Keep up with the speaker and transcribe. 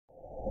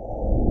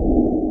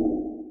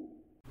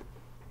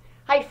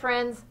right,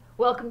 friends,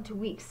 welcome to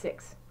week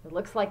 6. It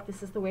looks like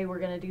this is the way we're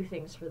going to do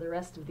things for the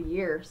rest of the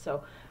year,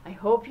 so I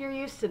hope you're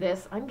used to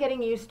this. I'm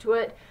getting used to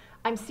it.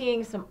 I'm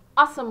seeing some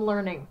awesome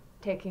learning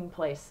taking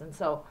place, and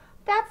so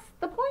that's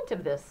the point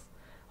of this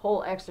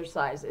whole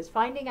exercise, is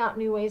finding out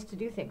new ways to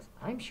do things.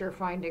 I'm sure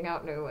finding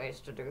out new ways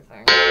to do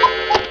things.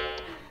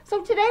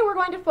 So today we're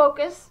going to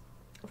focus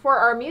for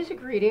our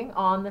music reading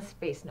on the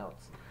space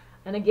notes.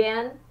 And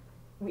again,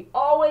 we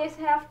always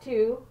have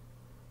to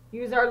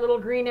use our little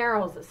green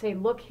arrows that say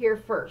look here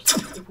first.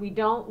 If we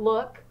don't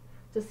look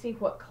to see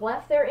what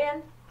clef they're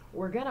in,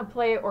 we're going to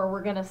play or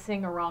we're going to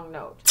sing a wrong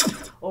note.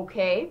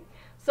 Okay?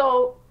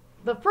 So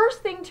the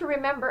first thing to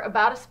remember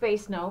about a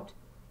space note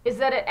is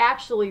that it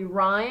actually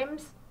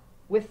rhymes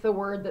with the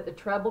word that the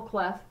treble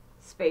clef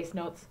space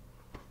notes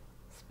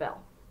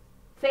spell.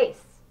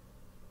 Face.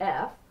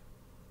 F-A-C-E.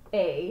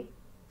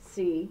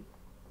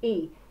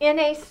 In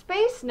a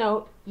space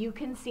note, you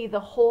can see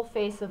the whole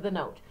face of the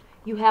note.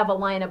 You have a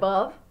line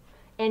above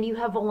and you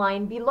have a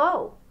line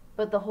below,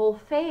 but the whole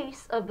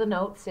face of the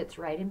note sits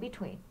right in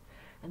between.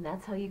 And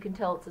that's how you can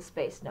tell it's a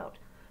space note.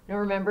 Now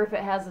remember, if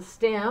it has a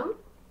stem,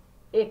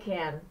 it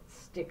can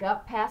stick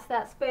up past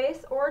that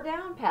space or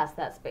down past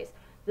that space.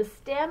 The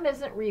stem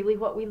isn't really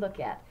what we look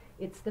at.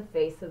 It's the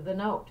face of the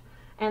note.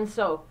 And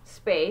so,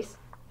 space,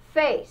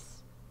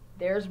 face.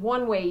 There's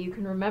one way you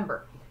can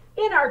remember.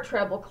 In our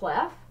treble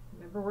clef,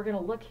 remember we're going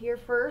to look here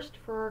first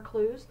for our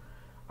clues.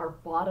 Our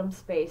bottom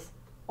space,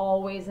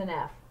 always an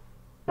F.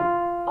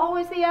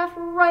 Always the F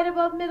right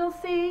above middle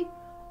C.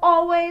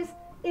 Always,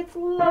 it's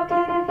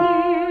located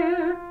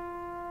here.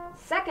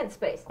 Second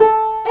space,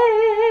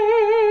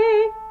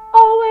 A.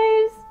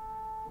 Always,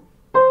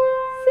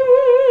 C.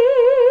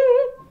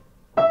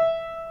 E.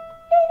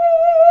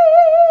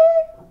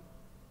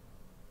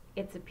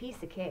 It's a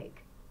piece of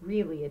cake.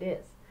 Really it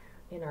is.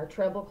 In our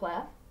treble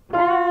clef,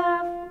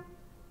 F,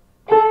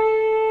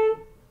 A,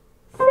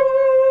 C,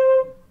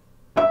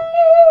 E.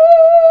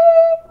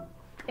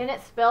 And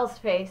it spells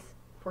face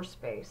for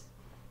space.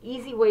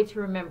 Easy way to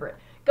remember it.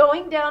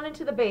 Going down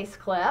into the bass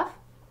clef,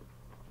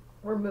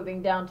 we're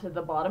moving down to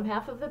the bottom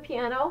half of the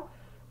piano,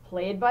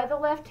 played by the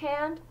left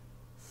hand,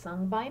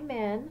 sung by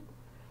men,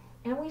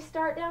 and we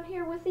start down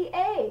here with the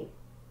A.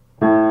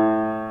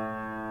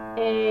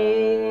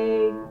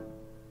 A,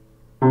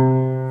 C,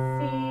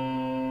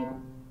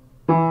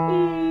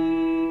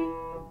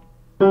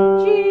 E,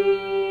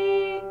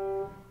 G,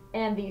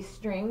 and these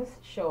strings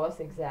show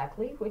us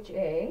exactly which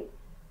A,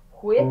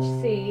 which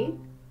C,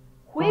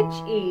 which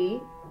E,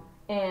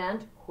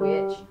 and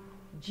which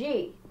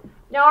G.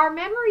 Now our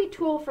memory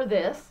tool for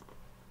this,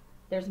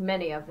 there's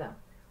many of them.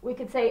 We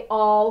could say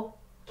all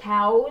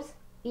cows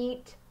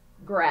eat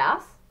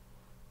grass.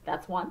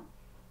 That's one.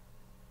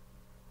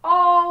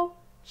 All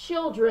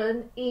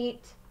children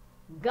eat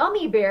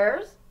gummy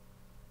bears.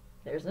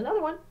 There's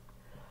another one.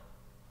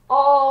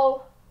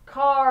 All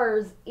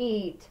cars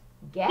eat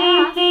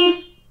gas.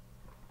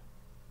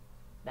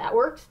 That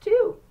works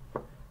too.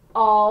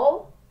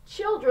 All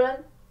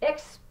children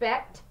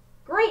expect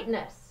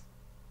greatness.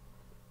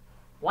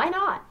 Why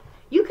not?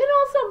 You can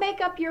also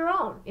make up your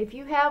own. If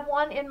you have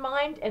one in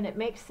mind and it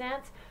makes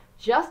sense,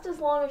 just as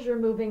long as you're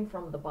moving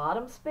from the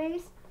bottom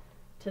space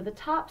to the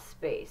top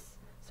space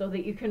so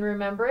that you can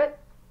remember it,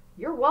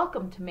 you're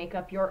welcome to make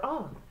up your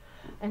own.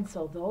 And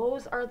so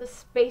those are the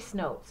space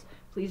notes.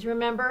 Please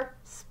remember,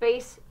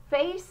 space,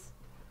 face.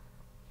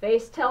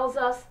 Face tells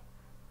us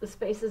the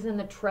space is in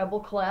the treble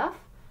clef,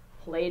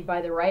 played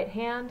by the right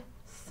hand,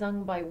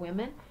 sung by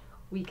women.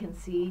 We can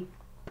see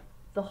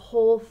the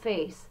whole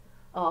face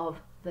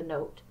of the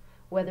note,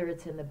 whether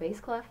it's in the bass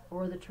clef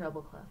or the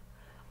treble clef.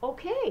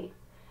 Okay,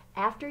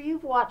 after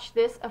you've watched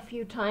this a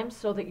few times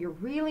so that you're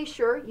really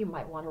sure, you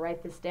might want to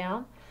write this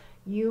down.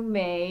 You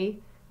may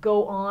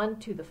go on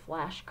to the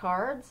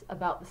flashcards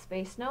about the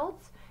space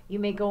notes. You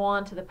may go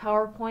on to the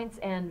PowerPoints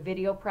and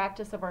video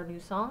practice of our new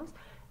songs.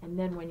 And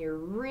then when you're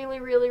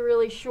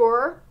really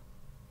sure,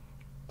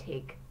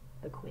 take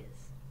the quiz.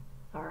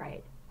 All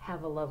right,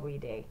 have a lovely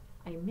day.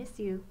 I miss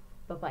you.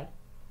 Bye-bye.